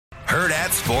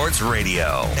Hurrdat Sports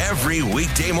Radio. Every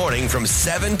weekday morning from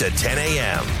 7 to 10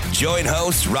 a.m. Join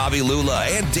hosts Robbie Lula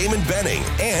and Damon Benning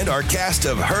and our cast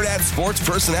of Hurrdat Sports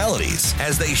personalities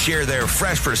as they share their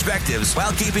fresh perspectives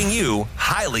while keeping you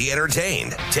highly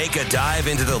entertained. Take a dive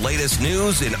into the latest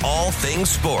news in all things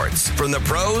sports, from the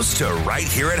pros to right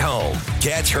here at home.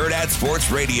 Catch Hurrdat Sports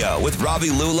Radio with Robbie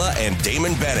Lula and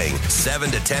Damon Benning,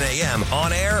 7 to 10 a.m.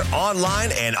 on air, online,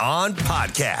 and on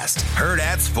podcast.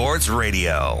 Hurrdat Sports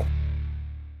Radio.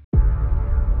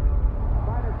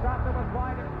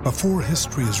 Before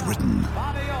history is written,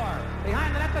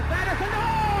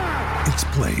 it's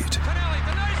played.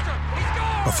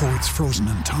 Before it's frozen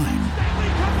in time,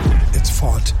 it's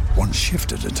fought one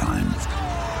shift at a time.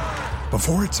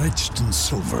 Before it's etched in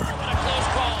silver,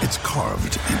 it's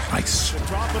carved in ice.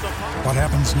 What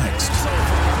happens next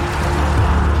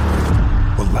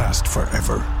will last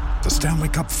forever. The Stanley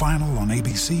Cup Final on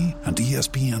ABC and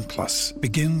ESPN Plus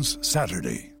begins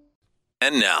Saturday.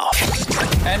 And now,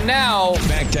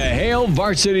 back to Hail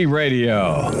Varsity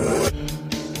Radio.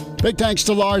 Big thanks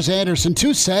to Lars Anderson.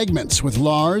 2 segments with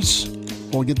Lars.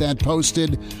 We'll get that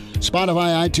posted.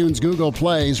 Spotify, iTunes, Google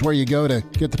Play is where you go to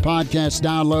get the podcast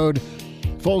download.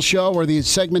 Full show or the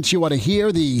segments you want to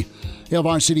hear. The Hail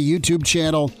Varsity YouTube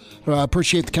channel.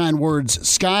 Appreciate the kind words.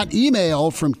 Scott, email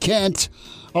from Kent.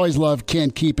 Always love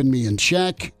Kent keeping me in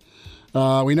check.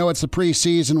 We know it's the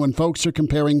preseason when folks are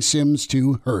comparing Sims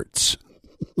to Hurts.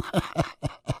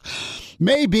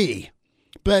 Maybe.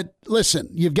 But listen,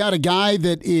 you've got a guy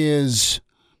that is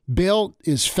built,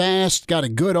 is fast, got a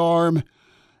good arm,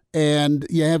 and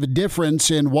you have a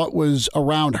difference in what was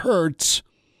around Hurts,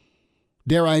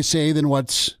 dare I say, than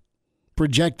what's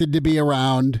projected to be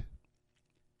around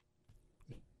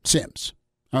Sims.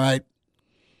 All right?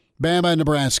 Bama,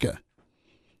 Nebraska.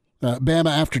 Bama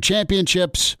after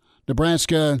championships,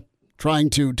 Nebraska trying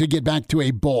to get back to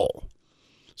a bowl.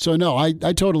 So, no, I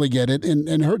totally get it.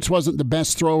 And Hurts wasn't the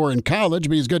best thrower in college,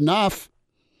 but he's good enough.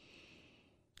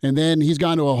 And then he's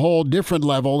gone to a whole different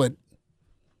level at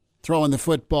throwing the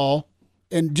football.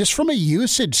 And just from a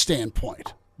usage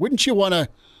standpoint, wouldn't you want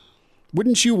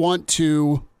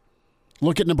to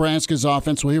look at Nebraska's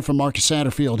offense? We'll hear from Marcus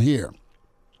Satterfield here.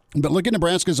 But look at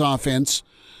Nebraska's offense.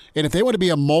 And if they want to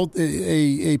be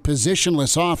a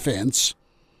positionless offense,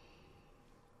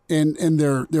 and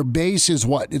their base is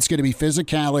what? It's going to be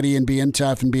physicality and being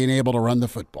tough and being able to run the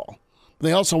football.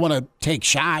 They also want to take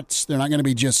shots. They're not going to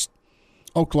be just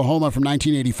Oklahoma from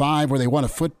 1985 where they won a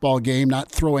football game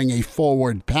not throwing a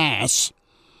forward pass,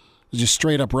 just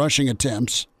straight up rushing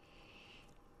attempts.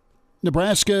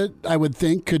 Nebraska, I would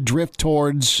think, could drift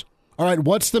towards, all right,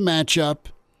 what's the matchup?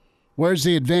 Where's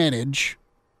the advantage?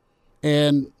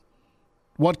 And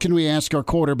what can we ask our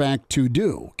quarterback to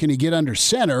do? Can he get under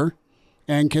center,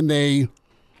 and can they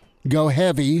go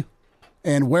heavy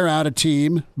and wear out a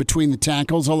team between the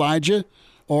tackles, Elijah?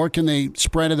 Or can they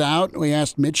spread it out? We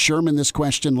asked Mitch Sherman this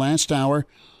question last hour.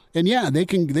 And, yeah, they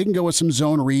can go with some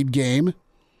zone read game.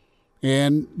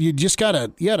 And you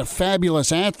had a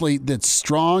fabulous athlete that's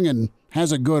strong and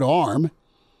has a good arm.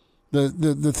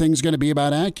 The thing's going to be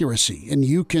about accuracy. And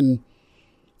you can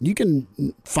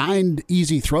find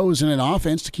easy throws in an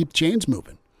offense to keep the chains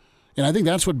moving. And I think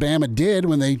that's what Bama did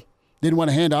when they didn't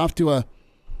want to hand off to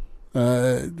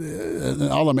an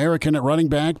All-American at running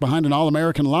back behind an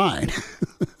All-American line.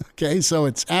 Okay, so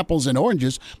it's apples and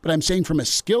oranges. But I'm saying from a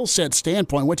skill set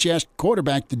standpoint, what you ask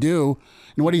quarterback to do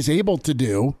and what he's able to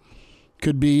do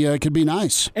could be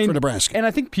nice for Nebraska. And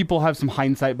I think people have some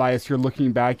hindsight bias here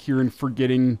looking back here and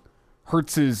forgetting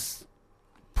Hurts's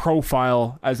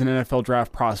profile as an NFL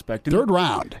draft prospect. Third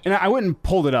round. And I went and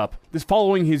pulled it up. This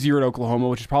following his year at Oklahoma,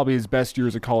 which is probably his best year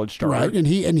as a college starter. Right, and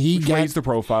he raised the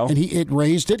profile. And it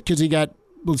raised it because he got,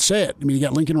 let's say it, he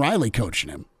got Lincoln Riley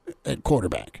coaching him at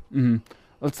quarterback. Mm-hmm.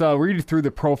 Let's read through the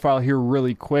profile here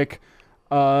really quick.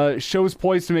 Shows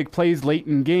poised to make plays late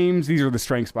in games. These are the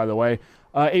strengths, by the way.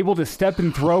 Able to step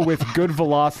and throw with good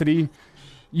velocity.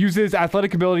 Uses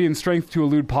athletic ability and strength to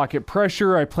elude pocket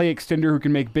pressure. I play extender who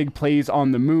can make big plays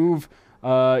on the move.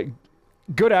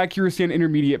 Good accuracy on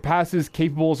intermediate passes.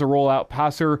 Capable as a rollout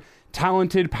passer.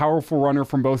 Talented, powerful runner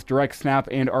from both direct snap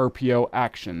and RPO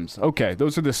actions. Okay,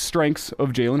 those are the strengths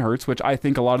of Jalen Hurts, which I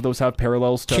think a lot of those have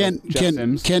parallels to Jeff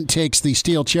Sims. Kent takes the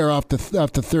steel chair off the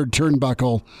third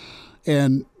turnbuckle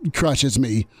and crushes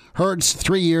me. Hurts,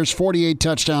 3 years, 48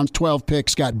 touchdowns, 12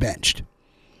 picks, got benched.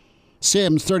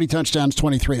 Sims, 30 touchdowns,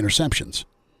 23 interceptions.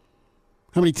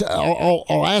 How many?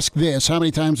 I'll ask this. How many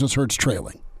times was Hurts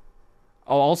trailing?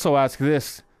 I'll also ask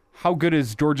this. How good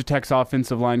is Georgia Tech's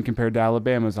offensive line compared to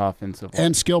Alabama's offensive line?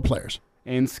 And skill players.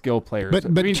 and skill players. But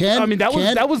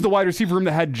that was the wide receiver room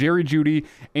that had Jerry Jeudy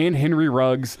and Henry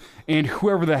Ruggs and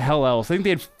whoever the hell else. I think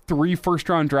they had 3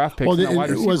 first-round draft picks.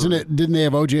 Didn't they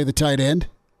have OJ the tight end?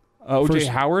 OJ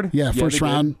Howard? Yeah, first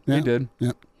round. Yeah. They did.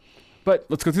 Yeah. But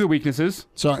let's go through the weaknesses.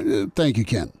 Sorry, thank you,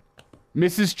 Ken.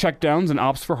 Misses checkdowns and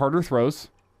opts for harder throws.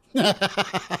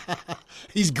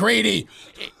 He's greedy.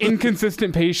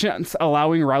 Inconsistent patience,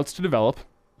 allowing routes to develop.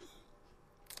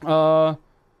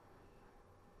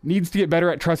 Needs to get better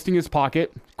at trusting his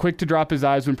pocket. Quick to drop his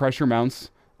eyes when pressure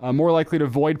mounts. More likely to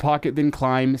avoid pocket than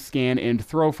climb, scan, and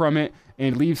throw from it.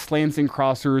 And leave slants and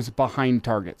crossers behind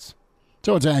targets.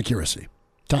 So it's accuracy,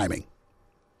 timing.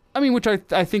 I mean, which I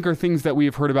think are things that we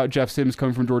have heard about Jeff Sims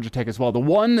coming from Georgia Tech as well. The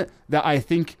one that I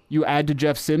think you add to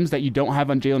Jeff Sims that you don't have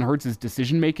on Jalen Hurts is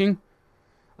decision-making.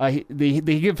 They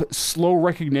give slow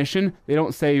recognition. They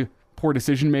don't say poor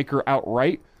decision-maker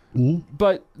outright. Mm-hmm.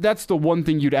 But that's the one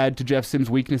thing you'd add to Jeff Sims'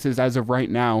 weaknesses as of right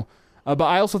now. But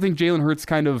I also think Jalen Hurts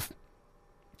kind of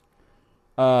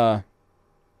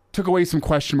took away some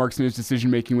question marks in his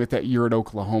decision-making with that year at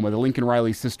Oklahoma. The Lincoln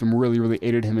Riley system really, really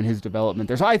aided him in his development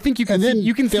there. So I think you can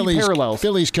see parallels.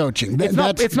 Philly's coaching. It's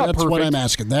not perfect. That's what I'm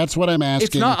asking. That's what I'm asking.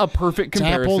 It's not a perfect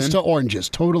comparison. It's apples to oranges.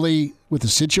 Totally with the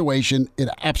situation, it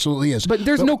absolutely is. But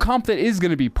there's no comp that is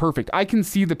going to be perfect. I can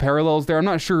see the parallels there. I'm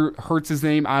not sure Hurts' the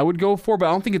name I would go for, but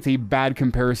I don't think it's a bad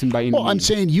comparison by any means. Well, I'm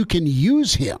saying you can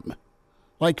use him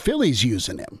like Philly's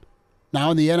using him.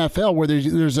 Now in the NFL where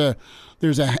there's a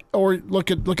or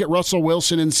look at Russell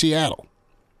Wilson in Seattle.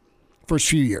 First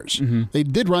few years. Mm-hmm. They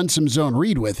did run some zone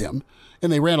read with him,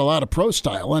 and they ran a lot of pro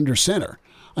style under center.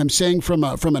 I'm saying from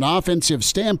an offensive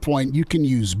standpoint, you can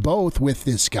use both with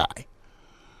this guy,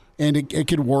 and it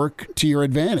could work to your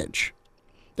advantage.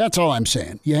 That's all I'm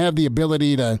saying. You have the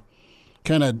ability to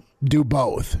kind of do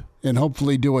both, and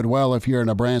hopefully do it well if you're a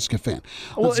Nebraska fan.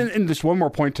 Well, and just one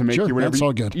more point to make sure, here. That's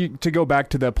all good. To go back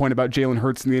to the point about Jalen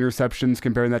Hurts and the interceptions,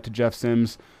 comparing that to Jeff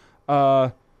Sims.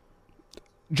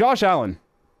 Josh Allen,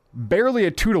 barely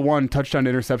a 2-to-1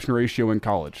 touchdown-to-interception ratio in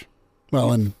college.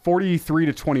 Well, and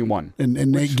 43-21. And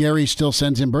Nate Gary still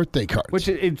sends him birthday cards. Which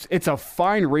it's a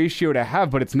fine ratio to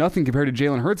have, but it's nothing compared to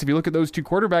Jalen Hurts. If you look at those two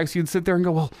quarterbacks, you'd sit there and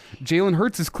go, well, Jalen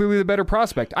Hurts is clearly the better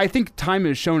prospect. I think time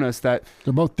has shown us that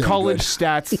they're both college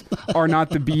stats are not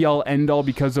the be-all, end-all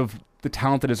because of the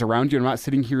talent that is around you. I'm not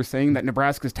sitting here saying that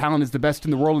Nebraska's talent is the best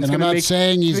in the world. And I'm not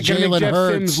saying he's Jalen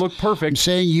Hurts. Sims look perfect. I'm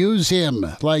saying use him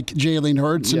like Jalen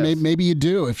Hurts, yes. And maybe you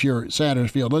do if you're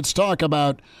Satterfield. Let's talk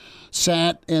about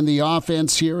Sat and the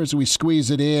offense here as we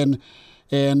squeeze it in.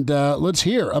 And let's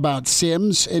hear about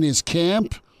Sims and his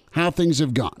camp, how things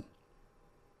have gone.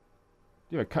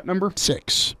 You have a cut number?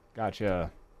 6. Gotcha.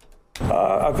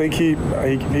 I think he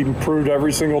improved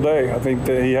every single day. I think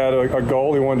that he had a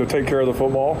goal. He wanted to take care of the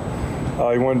football.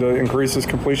 He wanted to increase his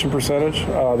completion percentage.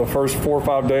 The first 4 or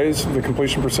 5 days, the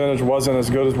completion percentage wasn't as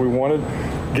good as we wanted.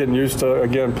 Getting used to,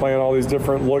 again, playing all these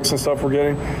different looks and stuff we're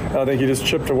getting. And I think he just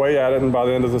chipped away at it, and by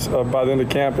the end of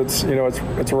camp, it's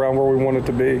around where we want it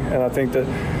to be. And I think that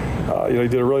he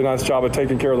did a really nice job of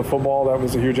taking care of the football. That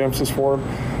was a huge emphasis for him.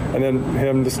 And then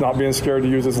him just not being scared to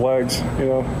use his legs.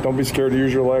 Don't be scared to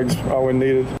use your legs when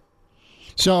needed.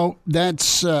 So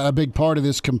that's a big part of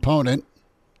this component.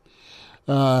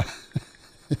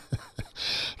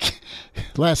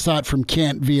 Last thought from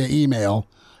Kent via email.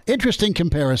 Interesting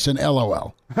comparison,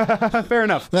 LOL. Fair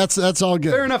enough. That's all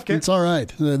good. Fair enough, Kent. It's all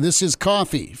right. This is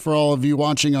coffee for all of you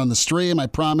watching on the stream. I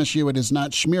promise you it is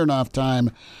not Smirnoff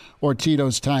time or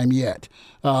Tito's time yet.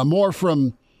 More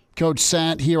from Coach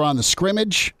Sat here on the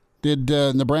scrimmage. Did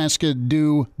Nebraska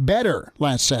do better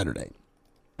last Saturday?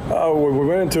 We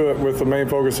went into it with the main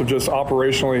focus of just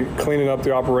operationally cleaning up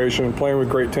the operation and playing with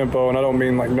great tempo. And I don't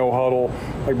mean like no huddle,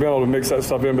 like being able to mix that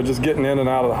stuff in, but just getting in and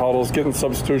out of the huddles, getting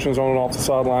substitutions on and off the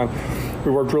sideline.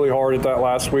 We worked really hard at that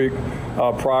last week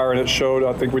prior, and it showed.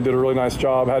 I think we did a really nice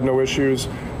job, had no issues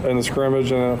in the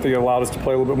scrimmage, and I think it allowed us to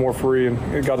play a little bit more free, and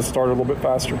it got us started a little bit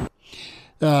faster.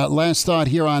 Last thought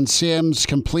here on Sims,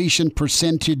 completion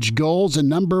percentage goals. A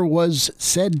number was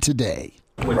said today.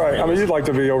 Right. I mean, you'd like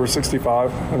to be over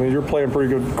 65. I mean, you're playing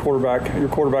pretty good quarterback. You're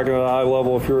quarterbacking at a high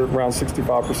level if you're around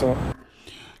 65%.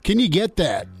 Can you get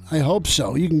that? I hope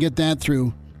so. You can get that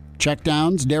through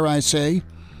checkdowns, dare I say,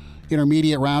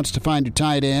 intermediate routes to find your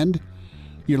tight end.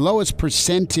 Your lowest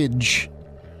percentage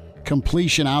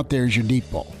completion out there is your deep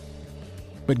ball.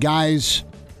 But guys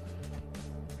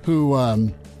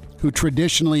who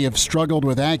traditionally have struggled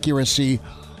with accuracy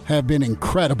have been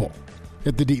incredible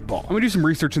at the deep ball. I'm going to do some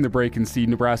research in the break and see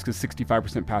Nebraska's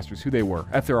 65% passers, who they were,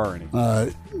 if there are any.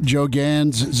 Joe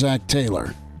Gans, Zach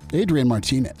Taylor, Adrian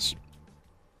Martinez.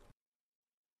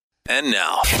 And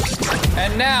now,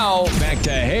 back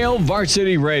to Hail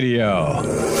Varsity Radio.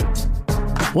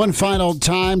 One final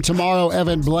time tomorrow,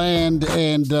 Evan Bland,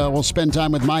 and we'll spend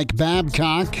time with Mike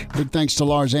Babcock. Big thanks to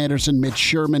Lars Anderson, Mitch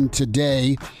Sherman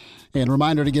today. And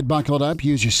reminder to get buckled up.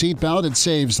 Use your seatbelt. It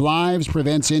saves lives,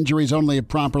 prevents injuries only if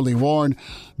properly worn.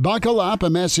 Buckle up. A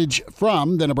message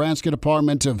from the Nebraska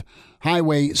Department of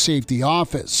Highway Safety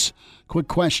Office. Quick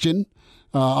question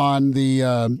on the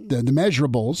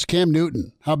measurables. Cam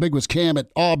Newton. How big was Cam at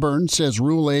Auburn? Says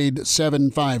Rule Aid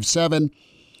 757. I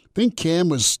think Cam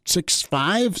was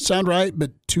 6'5", sound right,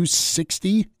 but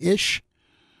 260-ish.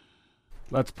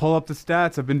 Let's pull up the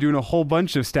stats. I've been doing a whole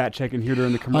bunch of stat checking here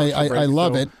during the commercial break. I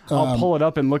love it. I'll pull it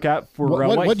up and look at for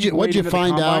what'd you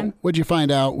find out? What'd you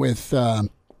find out with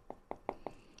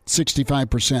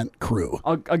 65% crew?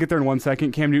 I'll get there in 1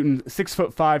 second. Cam Newton,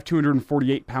 6'5",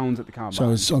 248 pounds at the combine. So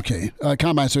it's okay.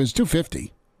 Combine. So it's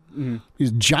 250. Mm-hmm.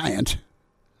 He's giant.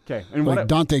 Okay, and like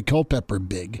Dante Culpepper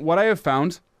big. What I have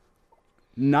found.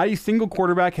 Not a single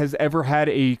quarterback has ever had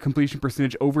a completion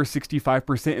percentage over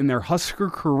 65% in their Husker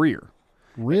career.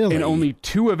 Really? And only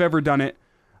 2 have ever done it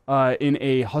in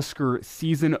a Husker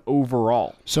season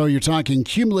overall. So you're talking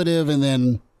cumulative and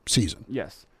then season.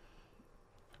 Yes.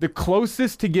 The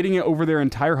closest to getting it over their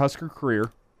entire Husker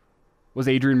career was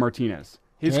Adrian Martinez.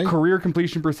 His career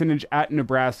completion percentage at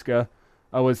Nebraska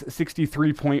was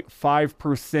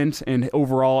 63.5%, and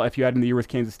overall, if you add in the year with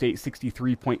Kansas State,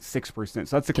 63.6%.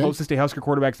 So that's the closest a Husker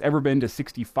quarterback's ever been to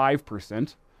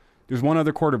 65%. There's one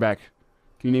other quarterback.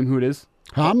 Can you name who it is?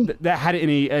 That had it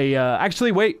in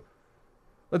actually, wait.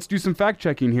 Let's do some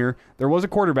fact-checking here. There was a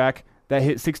quarterback that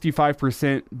hit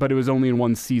 65%, but it was only in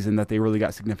one season that they really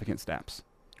got significant snaps.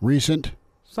 Recent?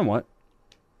 Somewhat.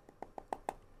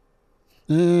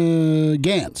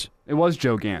 Gans. It was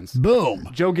Joe Gans. Boom.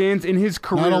 Joe Gans in his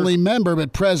career. Not only member,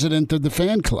 but president of the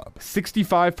fan club.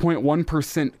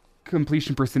 65.1%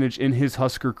 completion percentage in his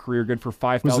Husker career. Good for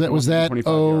 5,025 yards. Was that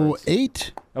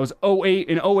 08? That was 08.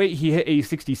 In 08, he hit a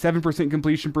 67%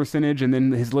 completion percentage, and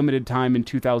then his limited time in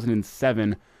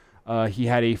 2007, he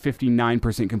had a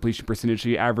 59% completion percentage. So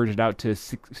he averaged it out to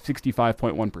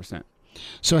 65.1%.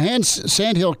 So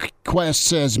Sandhill Quest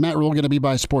says, Matt Rule going to be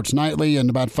by Sports Nightly in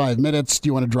about 5 minutes. Do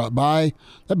you want to drop by?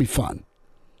 That'd be fun.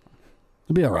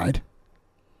 That'd be all right.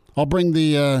 I'll bring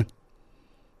the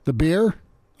beer.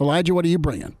 Elijah, what are you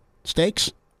bringing?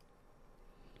 Steaks?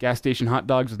 Gas station hot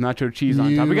dogs with nacho cheese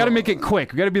on top. We got to make it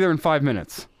quick. We got to be there in 5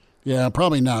 minutes. Yeah,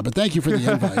 probably not, but thank you for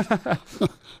the invite.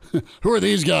 Who are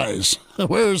these guys?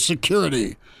 Where's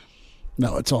security?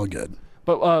 No, it's all good.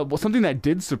 But something that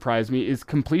did surprise me is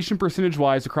completion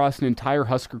percentage-wise across an entire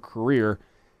Husker career,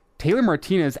 Taylor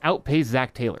Martinez outpaced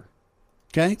Zach Taylor.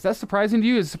 Okay. Is that surprising to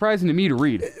you? It's surprising to me to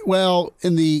read. Well,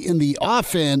 in the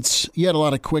offense, you had a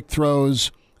lot of quick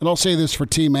throws. And I'll say this for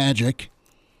Team Magic.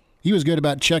 He was good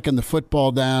about checking the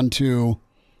football down to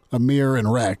Amir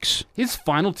and Rex. His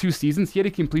final 2 seasons, he had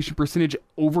a completion percentage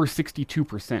over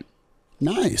 62%.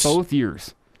 Nice. Both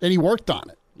years. And he worked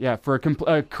on it. Yeah, for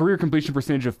a career completion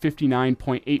percentage of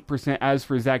 59.8%. As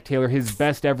for Zach Taylor, his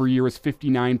best ever year was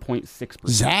 59.6%.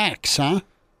 Zach's, huh?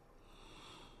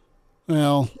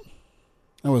 Well,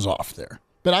 I was off there.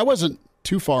 But I wasn't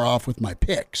too far off with my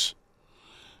picks.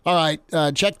 All right,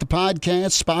 check the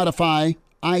podcast, Spotify,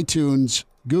 iTunes,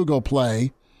 Google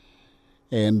Play,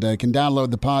 and can download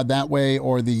the pod that way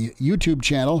or the YouTube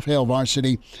channel, Hail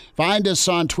Varsity. Find us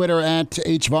on Twitter at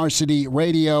HVarsity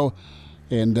Radio.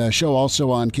 And show also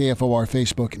on KFOR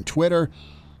Facebook and Twitter.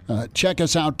 Check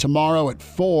us out tomorrow at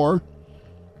 4.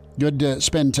 Good to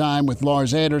spend time with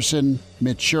Lars Anderson,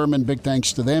 Mitch Sherman. Big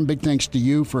thanks to them. Big thanks to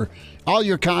you for all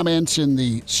your comments in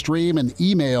the stream and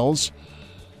emails.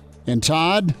 And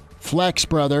Todd, Flex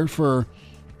brother, for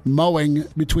mowing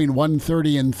between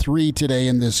 1:30 and 3 today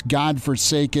in this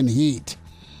godforsaken heat.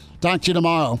 Talk to you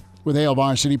tomorrow with Hail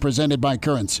Varsity, presented by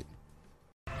Currency.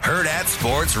 Hurrdat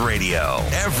Sports Radio,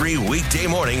 every weekday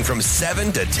morning from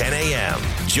 7 to 10 a.m.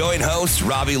 Join hosts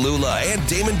Robbie Lula and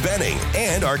Damon Benning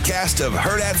and our cast of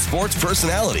Hurrdat Sports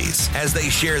personalities as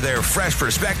they share their fresh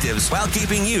perspectives while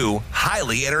keeping you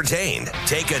highly entertained.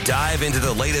 Take a dive into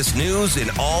the latest news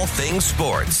in all things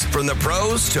sports, from the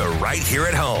pros to right here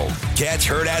at home. Catch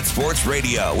Hurrdat Sports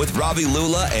Radio with Robbie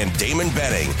Lula and Damon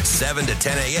Benning, 7 to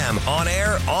 10 a.m. on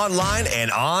air, online,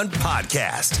 and on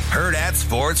podcast. Hurrdat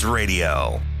Sports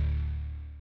Radio.